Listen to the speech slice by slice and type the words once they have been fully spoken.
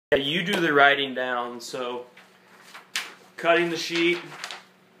Yeah, you do the writing down, so cutting the sheet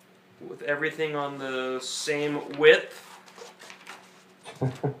with everything on the same width.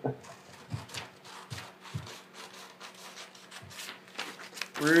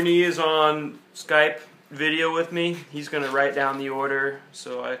 Rooney is on Skype video with me. He's going to write down the order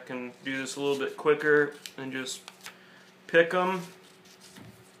so I can do this a little bit quicker and just pick them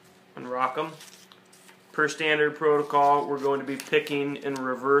and rock them. Per standard protocol, we're going to be picking in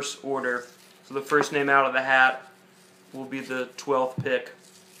reverse order. So the first name out of the hat will be the 12th pick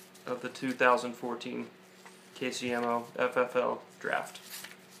of the 2014 KCMO FFL draft.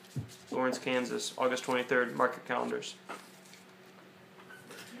 Lawrence, Kansas, August 23rd. Mark your calendars.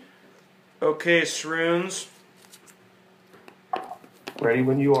 Okay, Sroons. Ready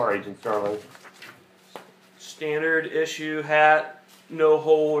when you are, Agent Starling. Standard issue hat, no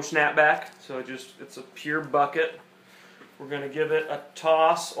hole or snapback, so it's a pure bucket. We're going to give it a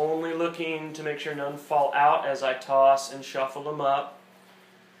toss, only looking to make sure none fall out as I toss and shuffle them up.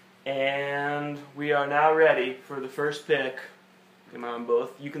 And we are now ready for the first pick. Come on,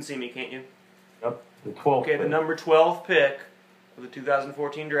 both. You can see me, can't you? Yep, the 12th. Okay, the number 12 pick of the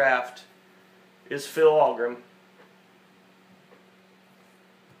 2014 draft is Phil Algrim.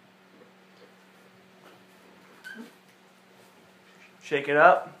 Shake it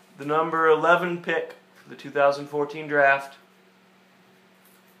up. The number 11 pick for the 2014 draft,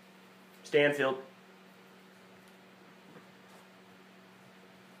 Stanfield.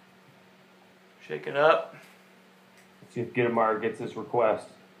 Shake it up. Let's see if Gittemeyer gets his request.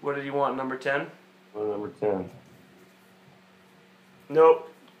 What did you want, number 10? On number 10.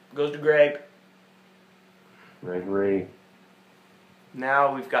 Nope. Goes to Greg. Gregory.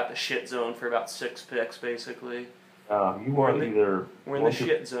 Now we've got the shit zone for about 6 picks, basically. You want either... We're in the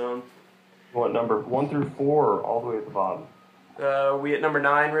shit zone. You want number 1 through 4 or all the way at the bottom? We at number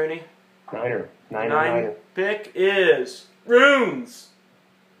 9, Rooney? Niner. Nine pick is Runes.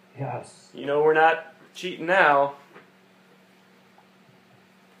 Yes. You know we're not cheating now.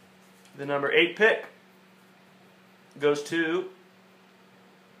 The number 8 pick goes to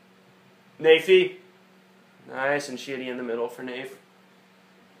Nafy. Nice and shitty in the middle for Nafe.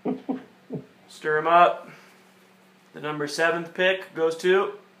 Stir him up. The number 7th pick goes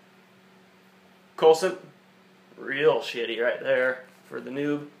to Colson. Real shitty right there for the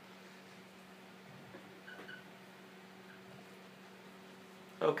noob.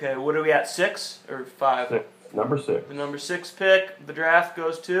 Okay, what are we at? 6 or 5? 6. Number 6. The number 6 pick of the draft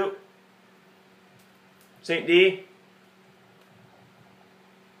goes to St. D.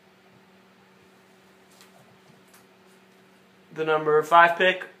 The number 5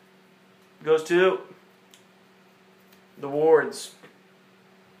 pick goes to the Wards.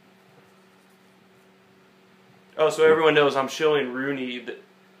 Oh, so everyone knows I'm showing Rooney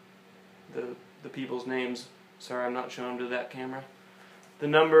the people's names. Sorry, I'm not showing them to that camera. The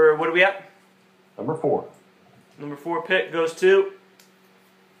number, what are we at? Number 4. Number 4 pick goes to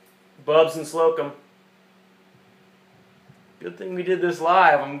Bubs and Slocum. Good thing we did this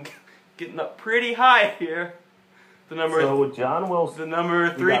live. I'm getting up pretty high here. The number, so John Wilson. The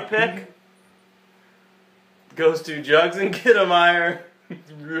number 3 pick goes to Jugs and Gittemeyer.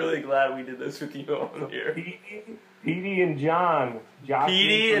 Really glad we did this with you on here. Petey and John.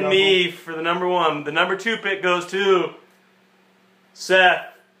 Petey and me for the number 1. The number 2 pick goes to Seth.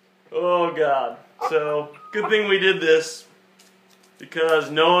 Oh God. So good thing we did this because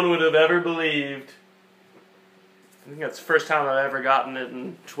no one would have ever believed. I think that's the first time I've ever gotten it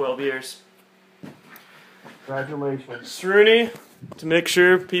in 12 years. Congratulations. Rooney, to make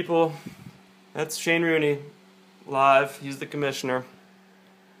sure people, that's Shane Rooney, live. He's the commissioner.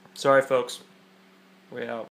 Sorry, folks. Way out.